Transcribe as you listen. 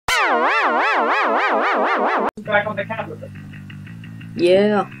Back on the camera.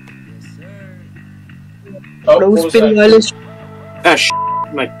 Yeah. Oh, Rose Billie Eilish. Ah,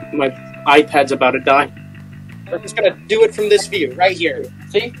 my iPad's about to die. We're just gonna do it from this view, right here.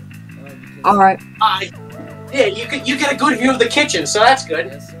 See? Alright. Yeah, you get a good view of the kitchen, so that's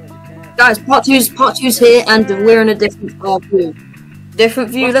good. Guys, part two's here, and we're in a different view. Different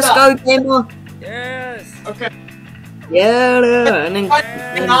view, What's let's up? go, gamer. Yes. Okay. Yeah, and then...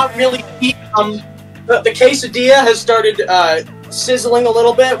 Not really. The quesadilla has started sizzling a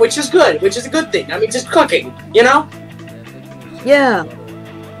little bit, which is good, which is a good thing. I mean, just cooking, you know? Yeah.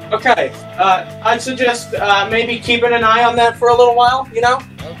 Okay. I'd suggest maybe keeping an eye on that for a little while, you know?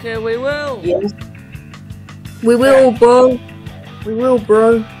 Okay, we will. Yes. We will, bro. We will,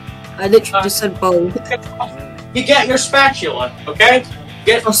 bro. I literally just said bro. You get your spatula, okay?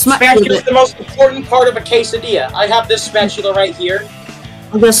 I'll smack you Spatula with is it. the most important part of a quesadilla. I have this spatula right here.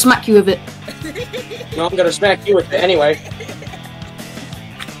 I'm gonna smack you with it. No, I'm gonna smack you with it anyway.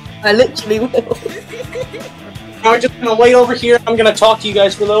 I literally will. I'm just gonna wait over here. I'm gonna talk to you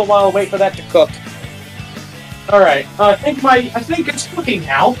guys for a little while and wait for that to cook. Alright, I think it's cooking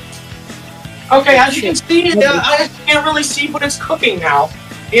now. Okay, as you can see, I can't really see, but it's cooking now.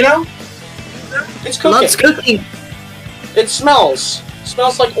 You know? It's cooking. Love's cooking. It smells. It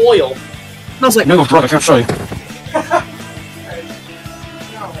smells like oil. Smells like No, brother, I can't show you.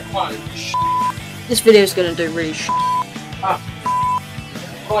 this video's gonna do really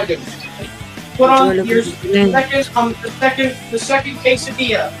Put on your the second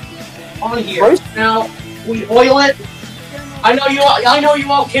quesadilla on here. Now we oil it. I know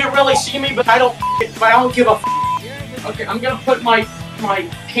you all can't really see me, but I don't give a. Okay, I'm gonna put my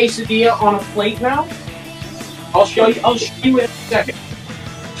quesadilla on a plate now. I'll show you in a second.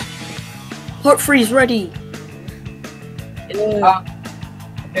 Hot freeze ready. Okay,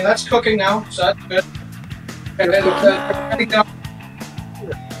 that's cooking now, so that's good. And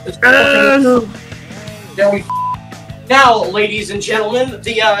then now, ladies and gentlemen,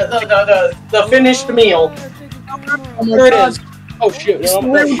 the finished meal. Here it is. Oh shoot! No,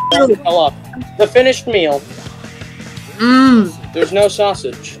 the finished meal. Mmm. There's no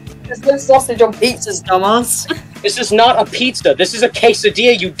sausage. There's no sausage on pizzas, dumbass. This is not a pizza. This is a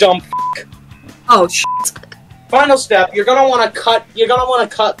quesadilla, you dumb f***. Oh shit. Final step. You're gonna want to cut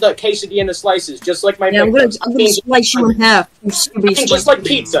the quesadilla into slices, just like my. Yeah, I'm gonna slice you in half. Just like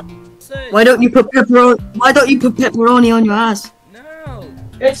pizza. Why don't you put pepperoni on your ass? No.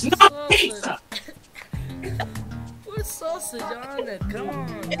 It's not pizza. Put sausage on it. Come on.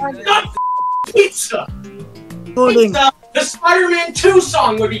 It's not pizza. Pudding. Pizza. The Spider-Man 2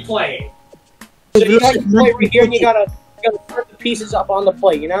 song would be playing. So you have to play right here, and you gotta put the pieces up on the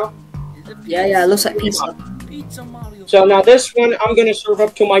plate, you know? Yeah, it looks like pizza. Pizza Mario. So now this one, I'm gonna serve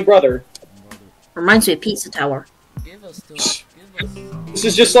up to my brother. Reminds me of Pizza Tower. Give us the. Give us This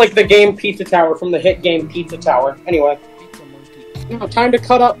is just like the game Pizza Tower from the hit game Pizza Tower. Anyway, pizza monkey. you know, time to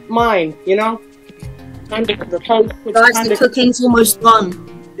cut up mine. You know, Guys, the cooking's almost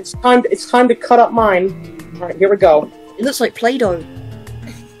done. It's time to cut up mine. All right, here we go. It looks like Play-Doh.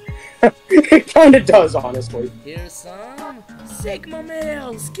 It kind of does, honestly. Here's some Sigma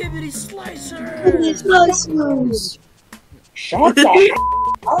Mail Skibbity Slicer. Slices. Shut up.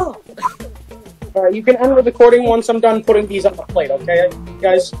 All right, you can end the recording once I'm done putting these on the plate. Okay,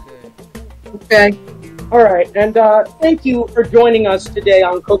 guys. Okay. All right, and thank you for joining us today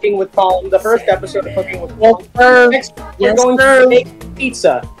on Cooking with Colm, the first episode of Cooking with Colm. Next, we're going to make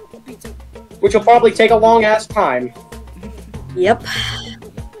pizza, which will probably take a long-ass time. Yep.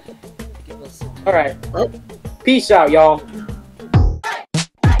 All right. Peace out, y'all.